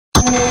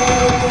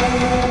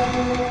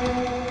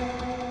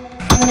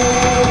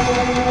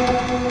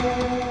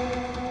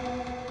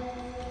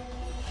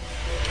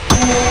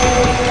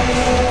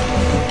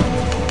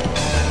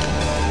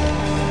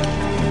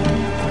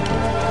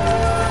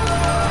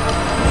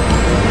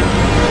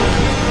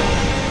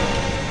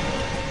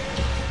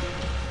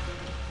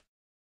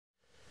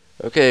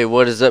Okay,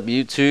 what is up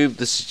YouTube?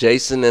 This is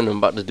Jason and I'm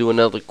about to do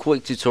another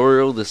quick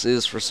tutorial. This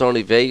is for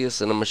Sony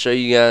Vegas and I'm going to show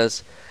you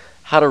guys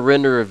how to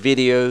render a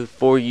video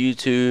for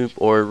YouTube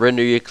or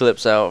render your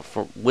clips out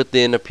from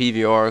within a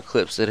PVR,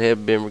 clips that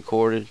have been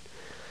recorded.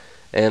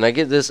 And I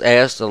get this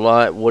asked a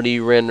lot, what do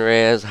you render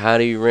as? How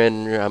do you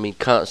render? I mean,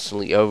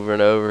 constantly over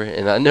and over.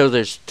 And I know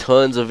there's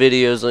tons of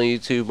videos on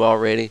YouTube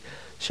already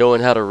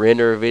showing how to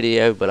render a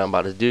video, but I'm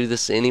about to do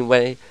this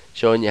anyway,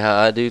 showing you how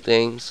I do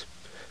things.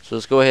 So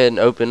let's go ahead and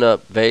open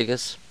up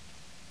Vegas.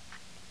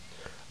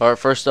 Alright,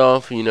 first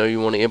off, you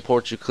want to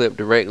import your clip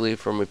directly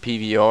from a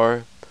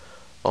PVR.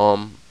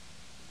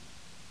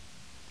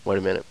 Wait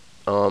a minute.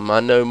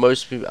 I know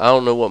most people, I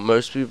don't know what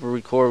most people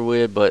record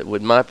with, but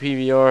with my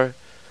PVR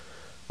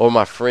or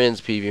my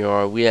friend's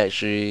PVR, we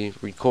actually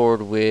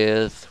record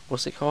with,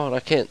 what's it called? I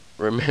can't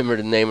remember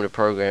the name of the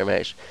program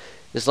actually.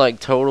 It's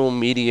like Total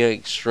Media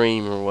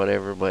Extreme or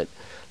whatever, but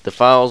the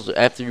files,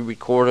 after you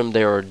record them,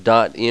 they are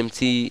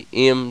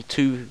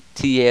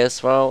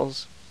 .m2ts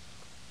files.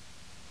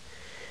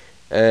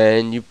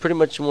 And you pretty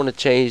much want to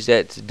change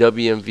that to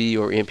WMV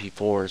or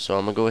MP4. So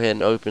I'm going to go ahead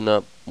and open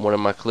up one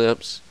of my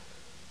clips.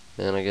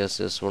 And I guess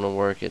this one will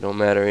work. It don't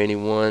matter any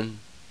one.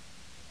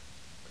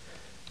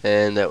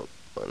 And let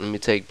me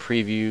take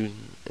preview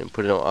and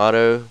put it on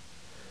auto.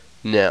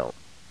 Now.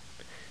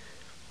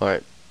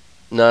 Alright.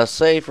 Now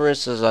say for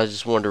instance I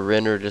just wanted to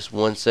render just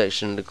one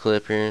section of the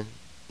clip here.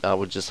 I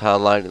would just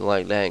highlight it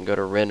like that and go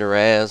to render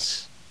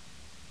as,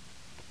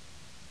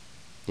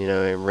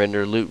 and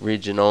render loop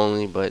region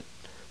only, but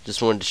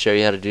just wanted to show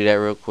you how to do that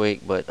real quick.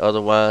 But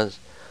otherwise,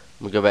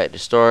 we go back to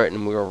start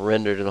and we're going to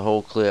render the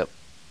whole clip.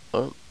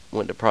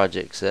 Went to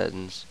project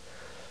settings.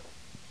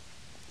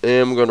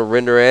 And we're going to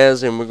render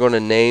as, and we're going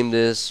to name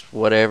this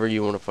whatever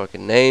you want to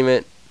fucking name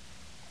it.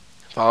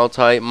 File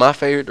type, my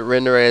favorite to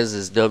render as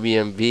is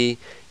WMV.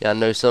 Yeah, I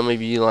know some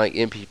of you like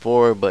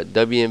MP4, but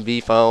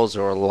WMV files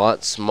are a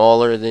lot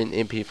smaller than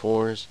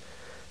MP4s.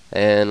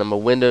 And I'm a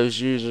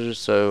Windows user,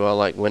 so I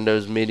like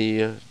Windows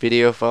Media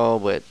video file,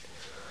 but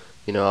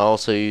I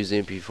also use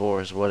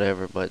MP4s,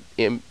 whatever. But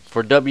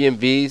for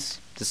WMVs,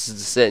 this is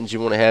the settings you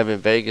want to have in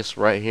Vegas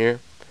right here.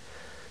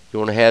 You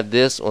want to have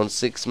this on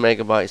 6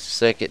 megabytes per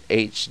second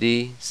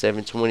HD,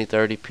 720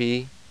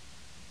 30p.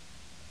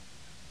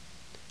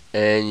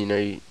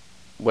 And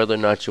whether or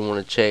not you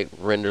want to check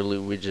render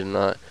loop widget or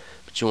not,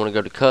 but you want to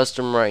go to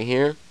custom right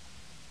here.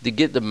 To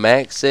get the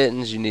max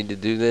settings, you need to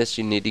do this.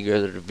 You need to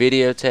go to the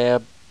video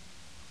tab,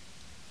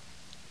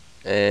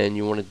 and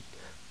you want to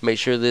make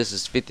sure this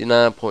is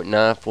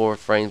 59.94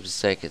 frames per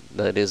second.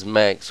 That is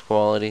max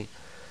quality.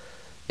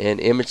 And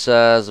image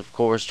size, of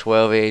course,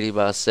 1280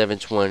 by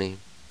 720.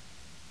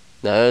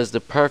 Now that is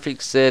the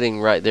perfect setting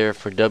right there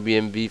for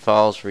WMV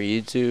files for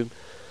YouTube.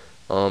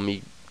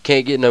 You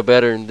can't get no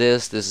better than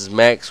this. This is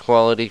max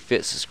quality,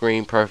 fits the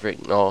screen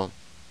perfect and all.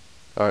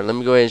 Alright, let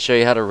me go ahead and show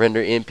you how to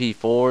render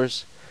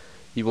MP4s.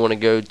 You want to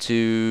go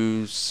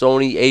to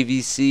Sony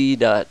AVC.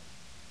 That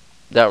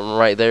one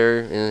right there,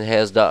 and it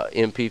has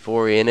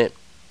 .mp4 in it.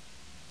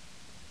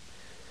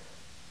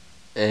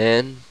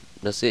 And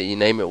that's it. You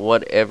name it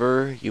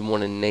whatever you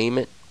want to name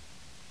it.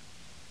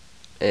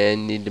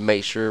 And you need to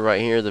make sure right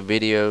here the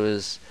video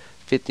is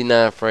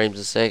 59 frames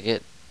a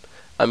second.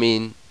 I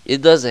mean,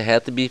 it doesn't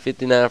have to be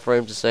 59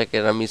 frames a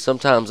second. I mean,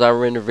 sometimes I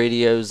render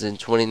videos in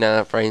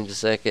 29 frames a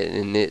second,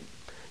 and it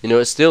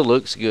still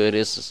looks good.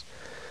 It's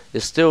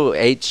still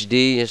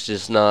HD. It's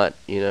just not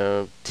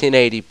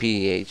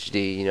 1080p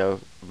HD.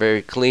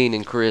 Very clean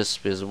and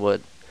crisp is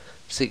what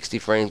 60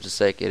 frames a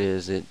second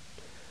is.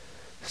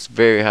 It's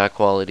very high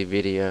quality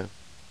video.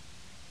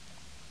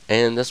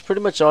 And that's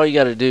pretty much all you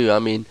got to do. I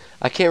mean,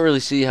 I can't really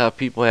see how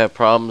people have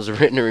problems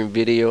rendering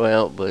video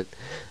out, but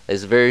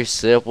it's very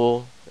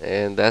simple.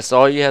 And that's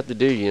all you have to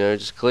do,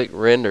 just click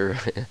render.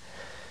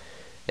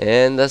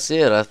 And that's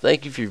it. I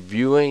thank you for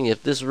viewing.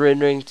 If this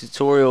rendering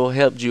tutorial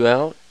helped you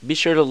out, be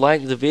sure to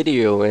like the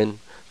video and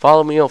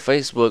follow me on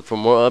Facebook for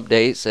more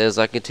updates as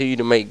I continue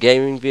to make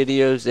gaming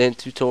videos and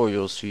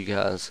tutorials for you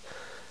guys.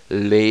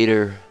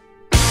 Later.